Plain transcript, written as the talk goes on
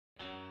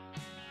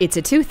It's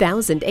a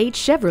 2008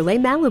 Chevrolet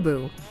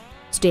Malibu.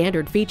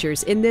 Standard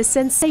features in this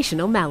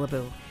sensational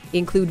Malibu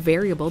include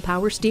variable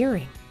power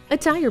steering, a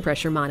tire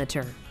pressure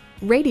monitor,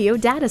 radio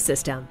data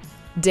system,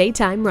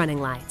 daytime running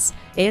lights,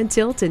 and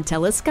tilt and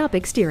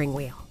telescopic steering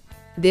wheel.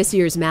 This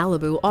year's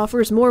Malibu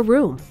offers more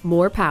room,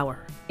 more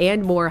power,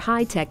 and more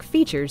high-tech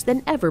features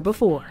than ever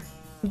before.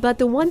 But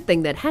the one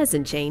thing that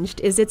hasn't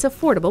changed is its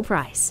affordable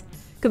price.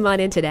 Come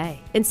on in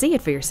today and see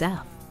it for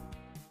yourself.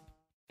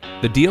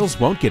 The deals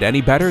won't get any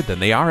better than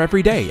they are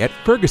every day at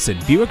Ferguson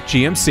Buick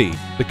GMC.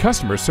 The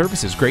customer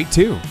service is great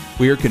too.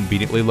 We are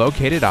conveniently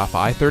located off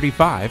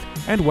I-35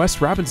 and West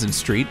Robinson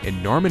Street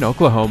in Norman,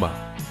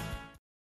 Oklahoma.